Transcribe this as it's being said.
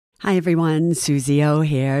Hi everyone, Suze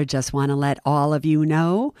here. Just want to let all of you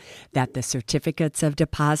know that the certificates of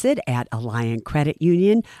deposit at Alliant Credit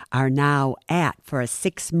Union are now at, for a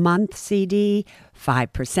 6-month CD,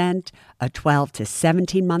 5%, a 12 to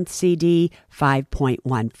 17-month CD,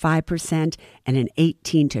 5.15%, and an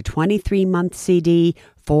 18 to 23-month CD,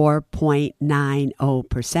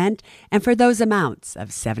 4.90%. And for those amounts of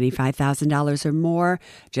 $75,000 or more,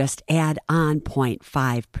 just add on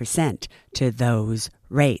 0.5% to those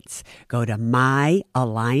rates. Go to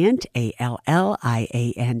myalliant,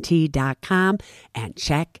 ALLIANT.com and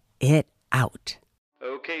check it out.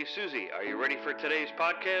 Okay, Susie, are you ready for today's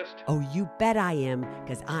podcast? Oh, you bet I am,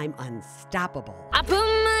 because I'm unstoppable. I put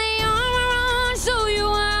my armor on, show you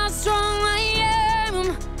how strong I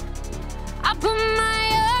am. I put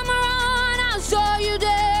my armor on, I'll show you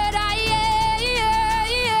that I am.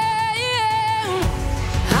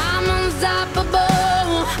 I'm unstoppable.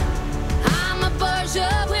 I'm a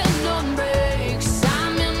Porsche with no brakes.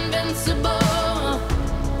 I'm invincible.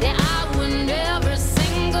 Yeah, I win every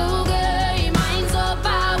single game. I'm so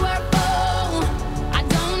powerful. I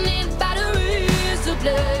don't need batteries to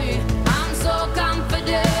play. I'm so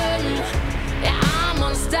confident. Yeah, I'm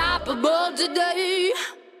unstoppable today.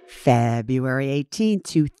 February 18,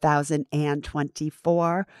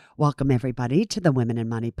 2024. Welcome, everybody, to the Women in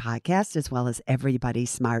Money podcast, as well as everybody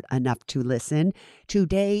smart enough to listen.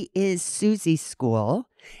 Today is Suze School,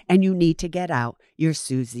 and you need to get out your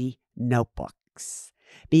Suze notebooks,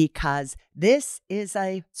 because this is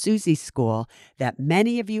a Suze School that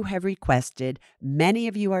many of you have requested, many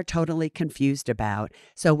of you are totally confused about.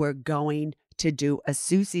 So we're going to do a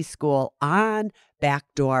Suze School on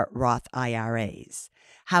Backdoor Roth IRAs.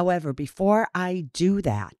 However, before I do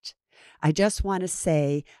that, I just want to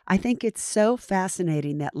say I think it's so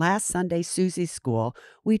fascinating that last Sunday, Suze School,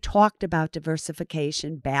 we talked about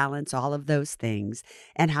diversification, balance, all of those things,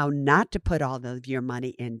 and how not to put all of your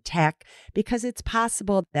money in tech, because it's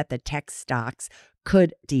possible that the tech stocks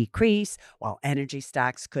could decrease while energy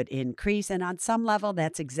stocks could increase. And on some level,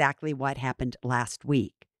 that's exactly what happened last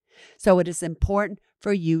week. So it is important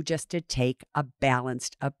for you just to take a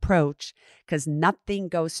balanced approach, because nothing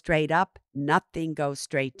goes straight up, nothing goes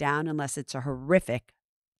straight down unless it's a horrific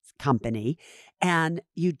company. And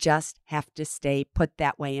you just have to stay put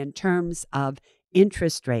that way in terms of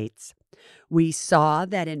interest rates. We saw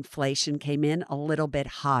that inflation came in a little bit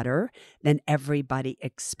hotter than everybody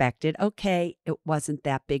expected. Okay, it wasn't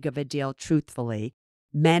that big of a deal, truthfully.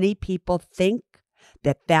 Many people think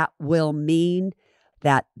that that will mean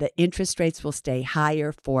that the interest rates will stay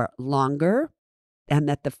higher for longer and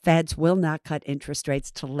that the feds will not cut interest rates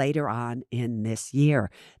till later on in this year.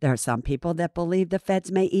 There are some people that believe the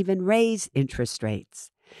feds may even raise interest rates.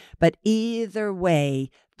 But either way,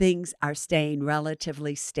 things are staying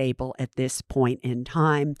relatively stable at this point in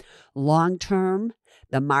time. Long term,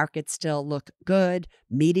 the markets still look good.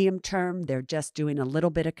 Medium term, they're just doing a little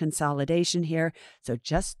bit of consolidation here. So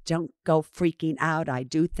just don't go freaking out. I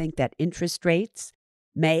do think that interest rates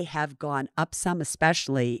may have gone up some,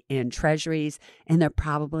 especially in treasuries, and they're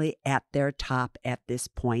probably at their top at this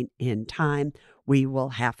point in time. We will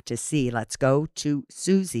have to see. Let's go to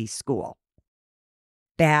Suze School.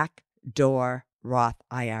 Backdoor Roth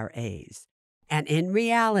IRAs. And in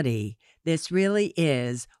reality, this really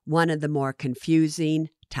is one of the more confusing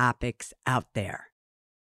topics out there.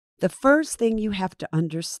 The first thing you have to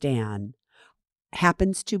understand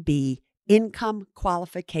happens to be income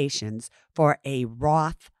qualifications for a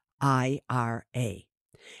Roth IRA.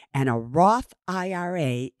 And a Roth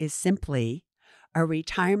IRA is simply a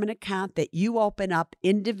retirement account that you open up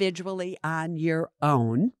individually on your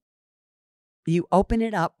own. You open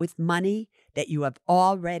it up with money that you have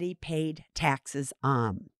already paid taxes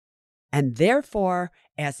on. And therefore,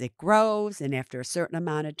 as it grows and after a certain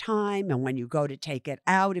amount of time, and when you go to take it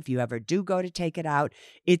out, if you ever do go to take it out,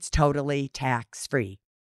 it's totally tax-free.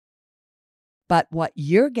 But what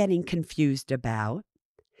you're getting confused about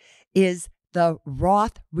is the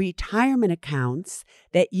Roth retirement accounts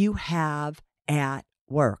that you have at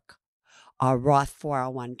work. A Roth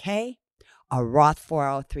 401k, a Roth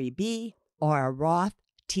 403b, or a Roth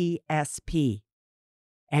TSP.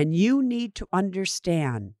 And you need to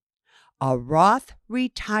understand a Roth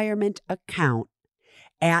retirement account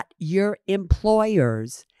at your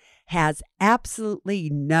employers has absolutely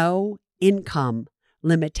no income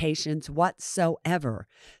limitations whatsoever.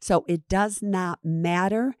 So it does not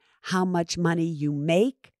matter how much money you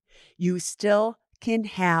make, you still can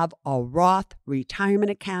have a Roth retirement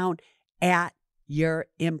account at your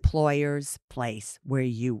employer's place where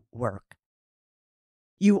you work.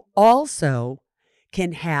 You also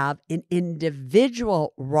can have an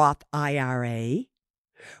individual Roth IRA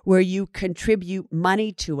where you contribute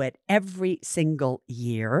money to it every single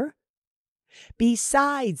year,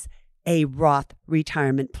 besides a Roth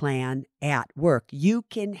retirement plan at work. You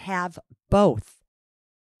can have both,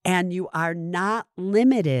 and you are not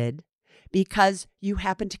limited because you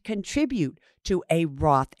happen to contribute to a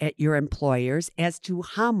Roth at your employers as to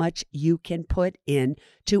how much you can put in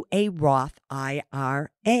to a Roth IRA.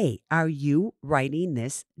 Are you writing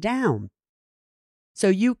this down? So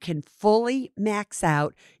you can fully max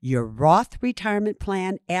out your Roth retirement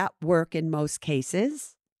plan at work in most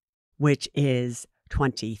cases, which is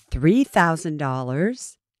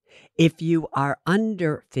 $23,000 if you are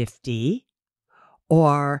under 50,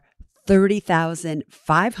 or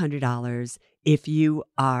 $30,500 if you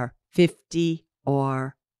are 50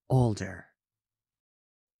 or older.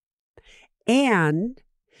 And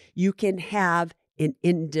you can have an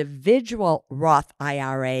individual Roth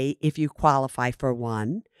IRA if you qualify for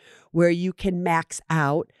one, where you can max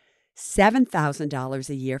out $7,000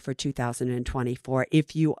 a year for 2024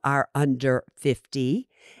 if you are under 50,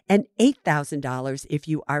 and $8,000 if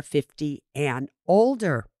you are 50 and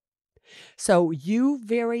older. So you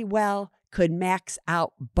very well could max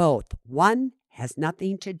out both. One has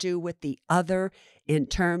nothing to do with the other in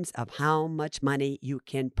terms of how much money you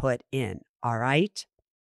can put in, all right?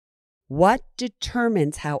 What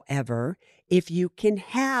determines, however, if you can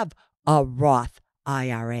have a Roth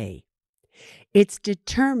IRA? It's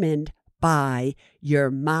determined by your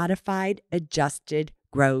modified adjusted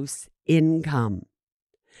gross income.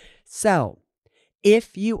 So,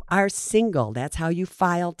 if you are single, that's how you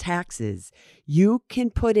file taxes, you can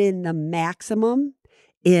put in the maximum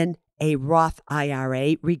in a Roth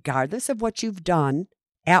IRA, regardless of what you've done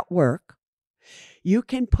at work. You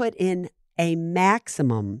can put in a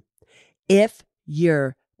maximum if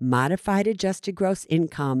your modified adjusted gross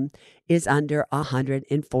income is under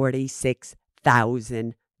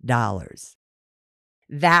 $146,000.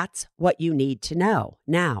 That's what you need to know.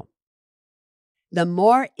 Now, the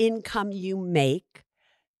more income you make,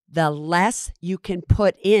 the less you can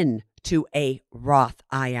put in to a Roth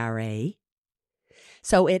IRA.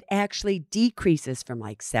 So it actually decreases from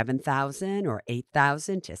like $7,000 or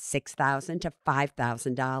 $8,000 to $6,000 to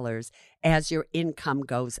 $5,000 as your income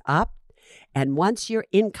goes up. And once your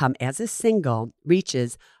income as a single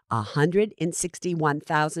reaches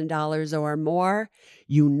 $161,000 or more,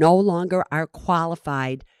 you no longer are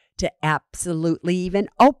qualified to absolutely even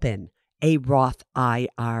open a Roth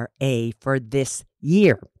IRA for this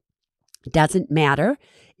year. It doesn't matter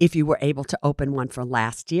if you were able to open one for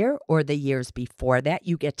last year or the years before that.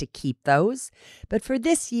 You get to keep those. But for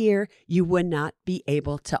this year, you would not be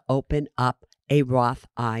able to open up a Roth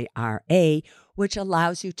IRA, which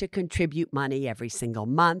allows you to contribute money every single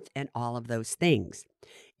month and all of those things.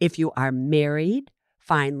 If you are married,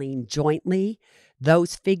 filing jointly,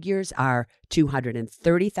 those figures are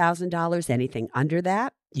 $230,000. Anything under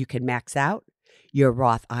that, you can max out your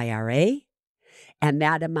Roth IRA, and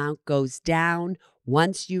that amount goes down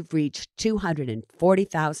once you've reached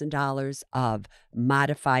 $240,000 of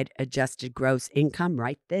modified adjusted gross income.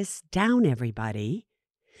 Write this down, everybody.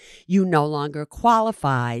 You no longer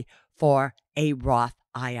qualify for a Roth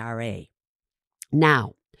IRA.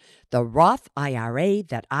 Now, the Roth IRA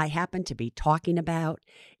that I happen to be talking about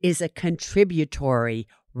is a contributory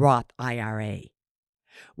Roth IRA,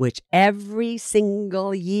 which every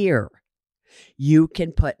single year you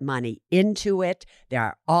can put money into it. There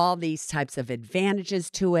are all these types of advantages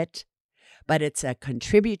to it, but it's a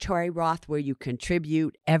contributory Roth where you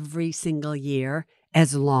contribute every single year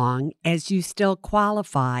as long as you still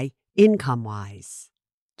qualify income-wise.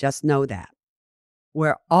 Just know that.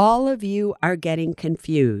 Where all of you are getting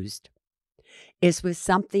confused is with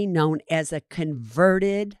something known as a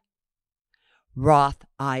converted Roth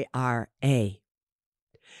IRA.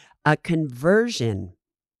 A conversion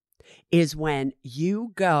is when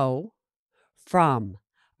you go from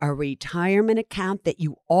a retirement account that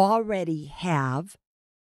you already have,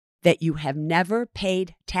 that you have never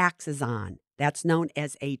paid taxes on. That's known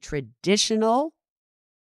as a traditional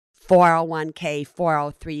 401k,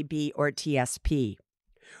 403b, or TSP,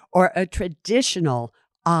 or a traditional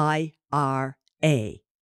IRA.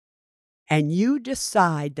 And you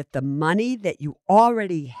decide that the money that you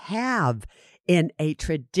already have in a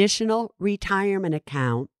traditional retirement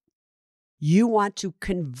account, you want to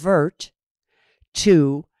convert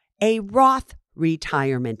to a Roth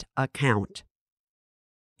retirement account.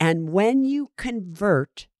 And when you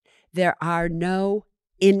convert, there are no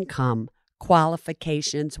income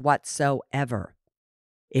qualifications whatsoever.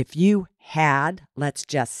 If you had, let's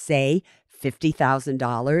just say,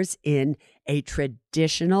 $50,000 in a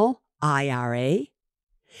traditional IRA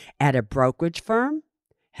at a brokerage firm,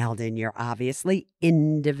 held in your obviously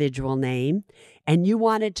individual name, and you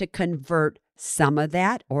wanted to convert some of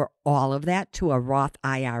that or all of that to a Roth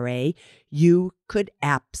IRA, you could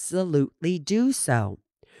absolutely do so.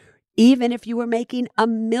 Even if you were making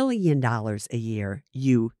 $1 million a year,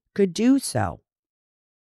 you could do so.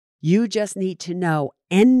 You just need to know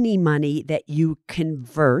any money that you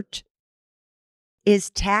convert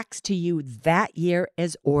is taxed to you that year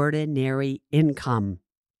as ordinary income.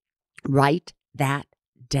 Write that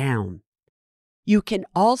down. You can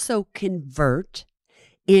also convert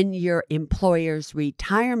in your employer's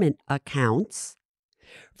retirement accounts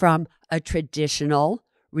from a traditional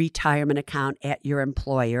retirement account at your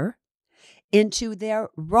employer into their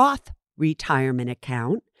Roth retirement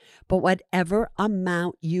account, but whatever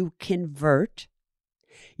amount you convert,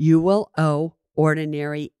 you will owe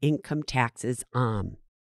ordinary income taxes on.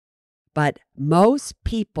 But most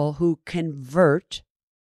people who convert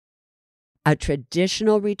a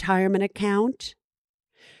traditional retirement account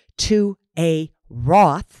to a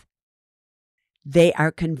Roth, they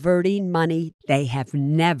are converting money they have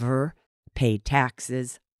never paid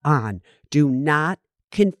taxes on. Do not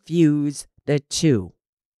confuse the two.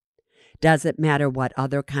 Doesn't matter what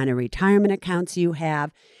other kind of retirement accounts you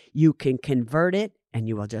have, you can convert it and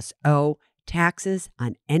you will just owe taxes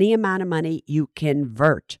on any amount of money you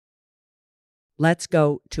convert. Let's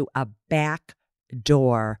go to a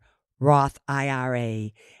backdoor Roth IRA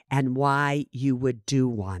and why you would do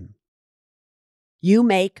one. You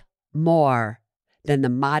make more than the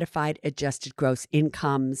modified adjusted gross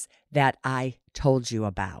incomes that I told you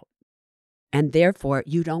about. And therefore,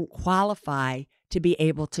 you don't qualify to be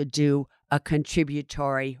able to do a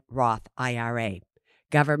contributory Roth IRA.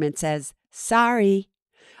 Government says, sorry,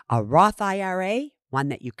 a Roth IRA, one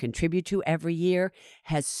that you contribute to every year,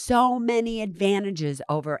 has so many advantages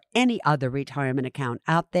over any other retirement account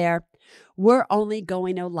out there. We're only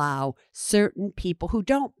going to allow certain people who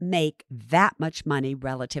don't make that much money,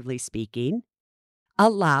 relatively speaking,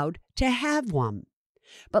 allowed to have one.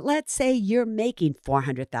 But let's say you're making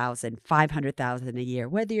 $400,000, $500,000 a year,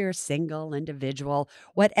 whether you're single, individual,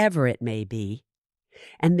 whatever it may be,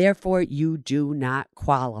 and therefore you do not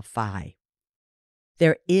qualify.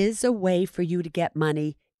 There is a way for you to get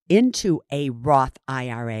money into a Roth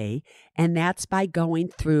IRA, and that's by going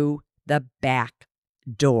through the back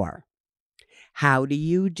door. How do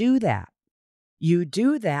you do that? You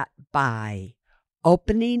do that by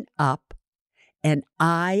opening up an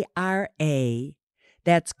IRA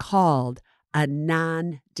that's called a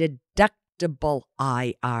non-deductible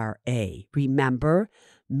IRA. Remember,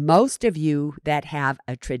 most of you that have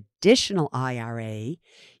a traditional IRA,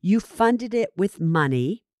 you funded it with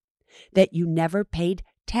money that you never paid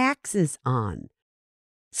taxes on.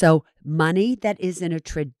 So money that is in a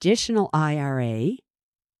traditional IRA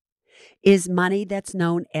is money that's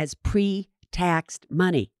known as pre-taxed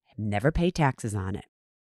money. Never pay taxes on it.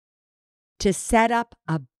 To set up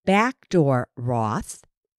a backdoor Roth,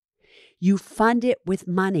 you fund it with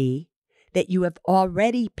money that you have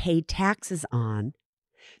already paid taxes on.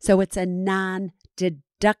 So it's a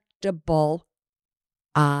non-deductible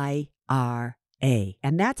IRA.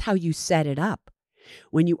 And that's how you set it up.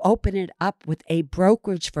 When you open it up with a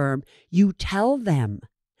brokerage firm, you tell them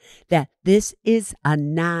that this is a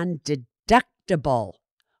non-deductible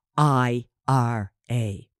IRA.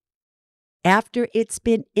 After it's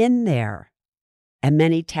been in there, and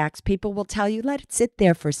many tax people will tell you, let it sit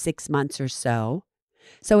there for 6 months or so.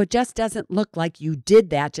 So it just doesn't look like you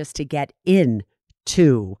did that just to get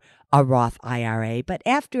into a Roth IRA. But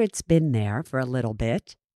after it's been there for a little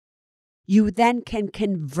bit, you then can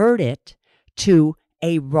convert it to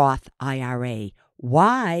a Roth IRA.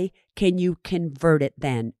 Why can you convert it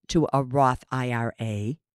then to a Roth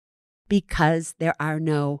IRA? Because there are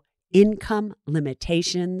no income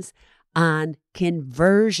limitations on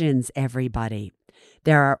conversions, everybody.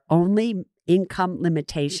 There are only income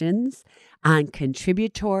limitations on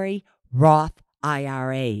contributory Roth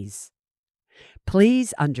IRAs.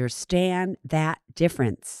 Please understand that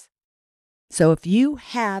difference. So if you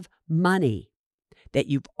have money that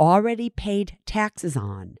you've already paid taxes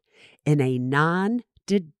on in a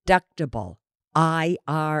non-deductible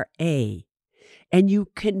IRA and you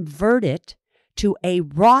convert it to a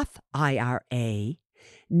Roth IRA,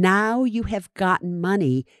 now you have gotten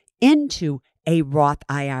money into a Roth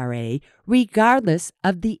IRA regardless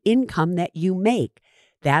of the income that you make.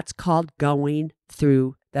 That's called going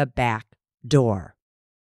through the back door.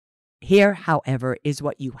 Here, however, is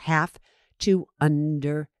what you have to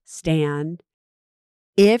understand.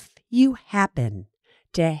 If you happen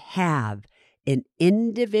to have an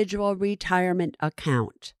individual retirement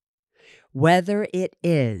account, whether it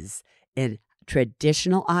is a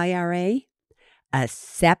traditional IRA, a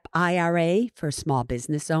SEP IRA for small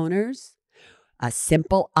business owners, a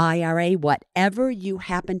simple IRA, whatever you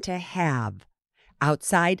happen to have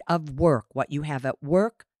outside of work, what you have at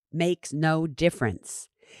work makes no difference.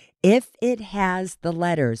 If it has the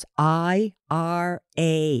letters IRA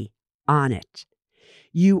on it,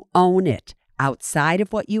 you own it outside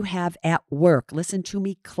of what you have at work. Listen to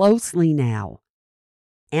me closely now.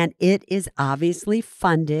 And it is obviously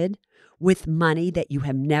funded with money that you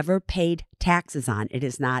have never paid taxes on. It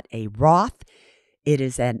is not a Roth. It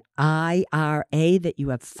is an IRA that you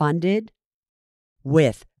have funded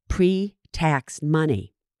with pre-tax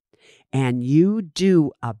money. And you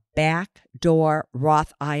do a backdoor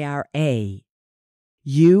Roth IRA,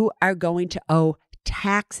 you are going to owe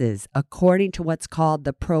taxes according to what's called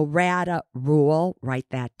the pro rata rule. Write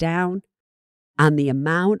that down. On the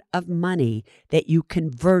amount of money that you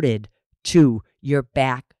converted to your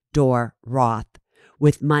backdoor Roth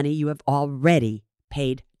with money you have already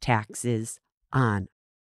paid taxes on.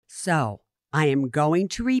 So I am going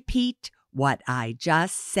to repeat what I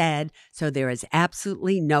just said so there is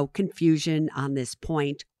absolutely no confusion on this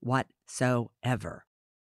point whatsoever.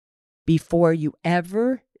 Before you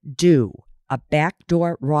ever do a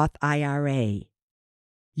backdoor Roth IRA,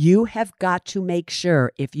 you have got to make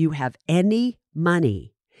sure if you have any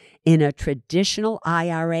money in a traditional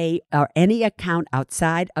IRA or any account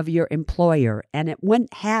outside of your employer, and it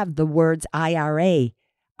wouldn't have the words IRA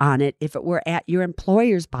on it if it were at your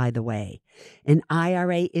employer's, by the way. An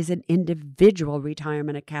IRA is an individual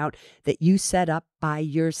retirement account that you set up by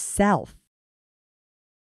yourself.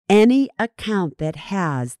 Any account that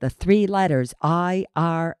has the three letters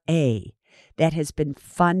IRA that has been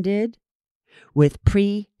funded with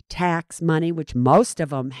pre-tax money, which most of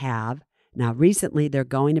them have. Now, recently, they're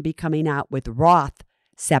going to be coming out with Roth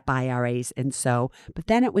SEP IRAs but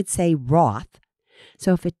then it would say Roth.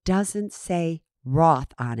 So if it doesn't say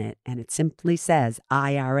Roth on it and it simply says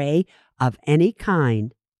IRA of any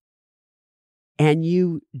kind, and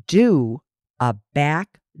you do a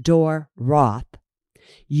backdoor Roth,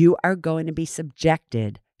 you are going to be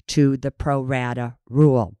subjected to the pro rata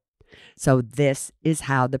rule. So this is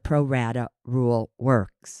how the pro rata rule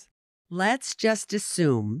works. Let's just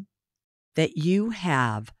assume that you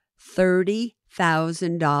have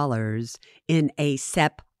 $30,000 in a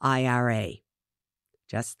SEP IRA.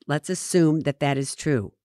 Just let's assume that that is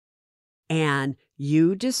true. And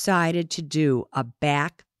you decided to do a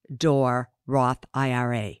backdoor Roth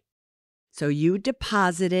IRA. So you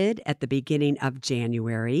deposited at the beginning of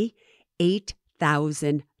January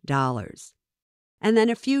 $8,000. And then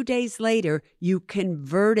a few days later, you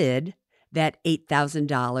converted that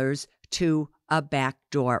 $8,000 to a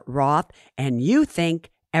backdoor Roth, and you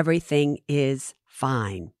think everything is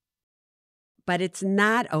fine. But it's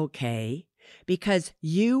not okay because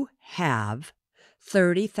you have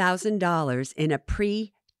 $30,000 in a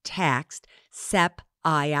pre-taxed SEP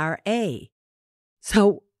IRA.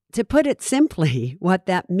 So to put it simply, what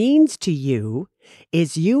that means to you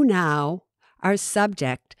is you now are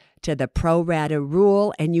subject to the pro rata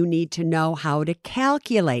rule, and you need to know how to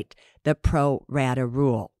calculate the pro rata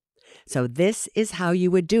rule. So this is how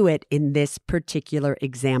you would do it in this particular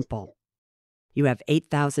example. You have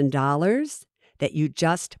 $8,000 that you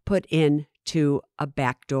just put into a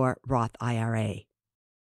backdoor Roth IRA.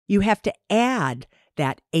 You have to add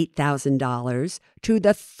that $8,000 to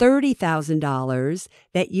the $30,000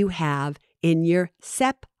 that you have in your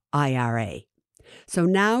SEP IRA. So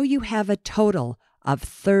now you have a total of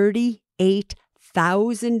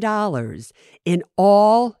 $38,000 in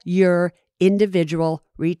all your individual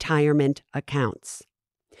retirement accounts.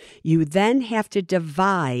 You then have to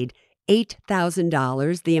divide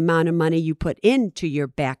 $8,000, the amount of money you put into your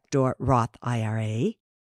backdoor Roth IRA,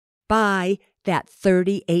 by that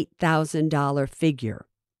 $38,000 figure.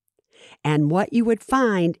 And what you would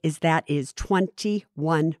find is that is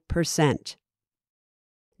 21%.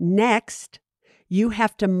 Next, you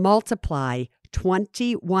have to multiply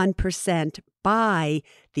 21% by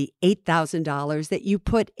the $8,000 that you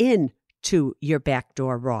put in to your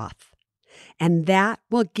backdoor Roth. And that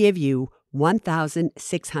will give you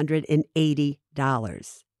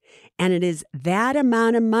 $1,680. And it is that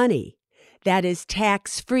amount of money that is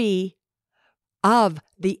tax-free of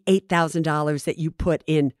the $8,000 that you put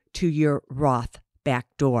into your Roth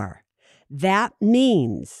backdoor. That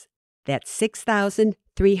means that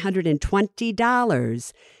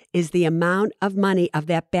 $6,320 is the amount of money of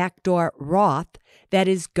that backdoor Roth that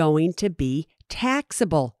is going to be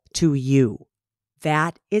taxable to you.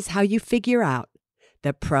 That is how you figure out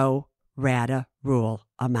the pro rata rule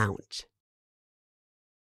amount.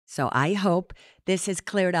 So I hope this has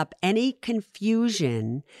cleared up any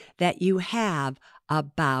confusion that you have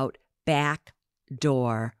about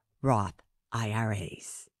backdoor Roth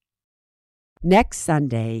IRAs. Next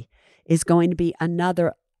Sunday is going to be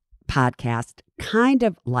another podcast kind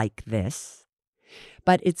of like this,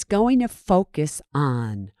 but it's going to focus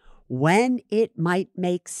on when it might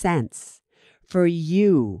make sense for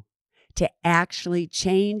you to actually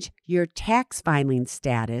change your tax filing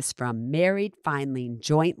status from married filing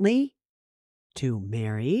jointly to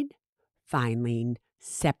married filing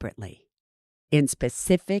separately in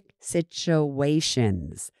specific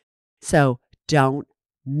situations. So don't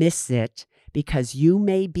miss it, because you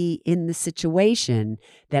may be in the situation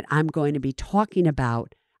that I'm going to be talking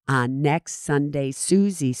about on next Sunday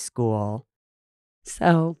Suze School.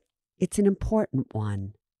 So it's an important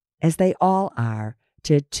one, as they all are,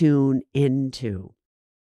 to tune into.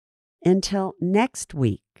 Until next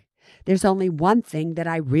week, there's only one thing that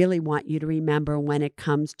I really want you to remember when it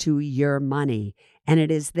comes to your money, and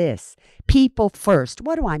it is this: people first.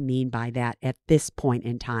 What do I mean by that at this point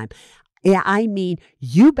in time? Yeah, I mean,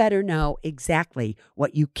 you better know exactly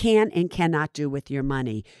what you can and cannot do with your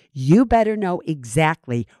money. You better know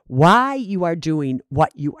exactly why you are doing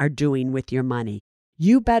what you are doing with your money.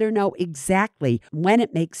 You better know exactly when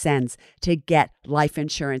it makes sense to get life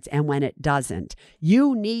insurance and when it doesn't.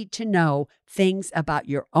 You need to know things about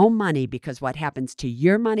your own money, because what happens to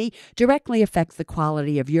your money directly affects the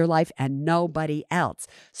quality of your life and nobody else.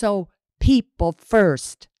 So people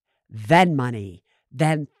first, then money,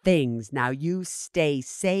 then things. Now you stay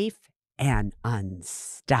safe and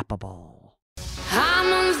unstoppable.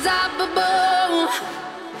 I'm unstoppable.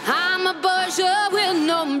 I'm a Porsche with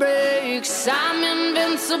no brakes. I'm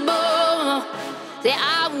invincible. Say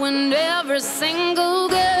I win every single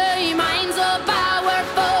game. I'm so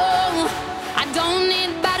powerful. I don't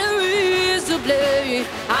need batteries to play.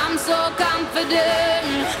 I'm so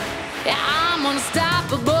confident. Yeah, I'm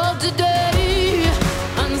unstoppable today.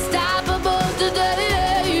 Unstoppable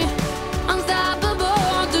today.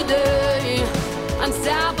 Unstoppable today.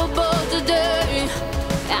 Unstoppable today.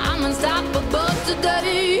 Yeah, I'm unstoppable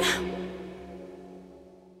today.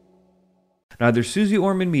 Neither Suze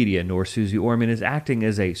Orman Media nor Suze Orman is acting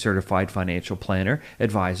as a certified financial planner,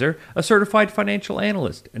 advisor, a certified financial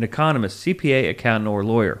analyst, an economist, CPA, accountant, or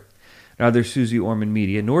lawyer. Neither Suze Orman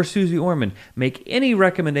Media nor Suze Orman make any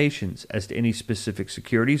recommendations as to any specific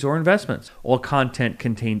securities or investments. All content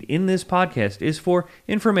contained in this podcast is for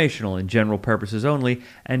informational and general purposes only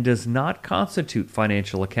and does not constitute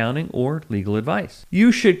financial accounting or legal advice.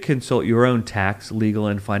 You should consult your own tax, legal,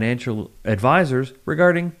 and financial advisors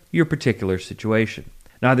regarding your particular situation.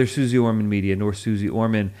 Neither Suze Orman Media nor Suze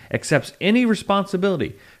Orman accepts any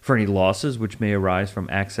responsibility for any losses which may arise from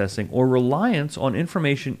accessing or reliance on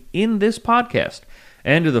information in this podcast.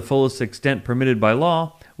 And to the fullest extent permitted by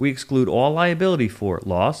law, we exclude all liability for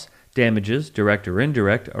loss, damages, direct or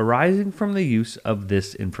indirect, arising from the use of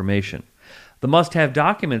this information. The must-have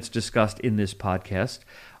documents discussed in this podcast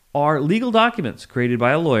are legal documents created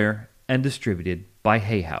by a lawyer and distributed by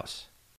Hay House.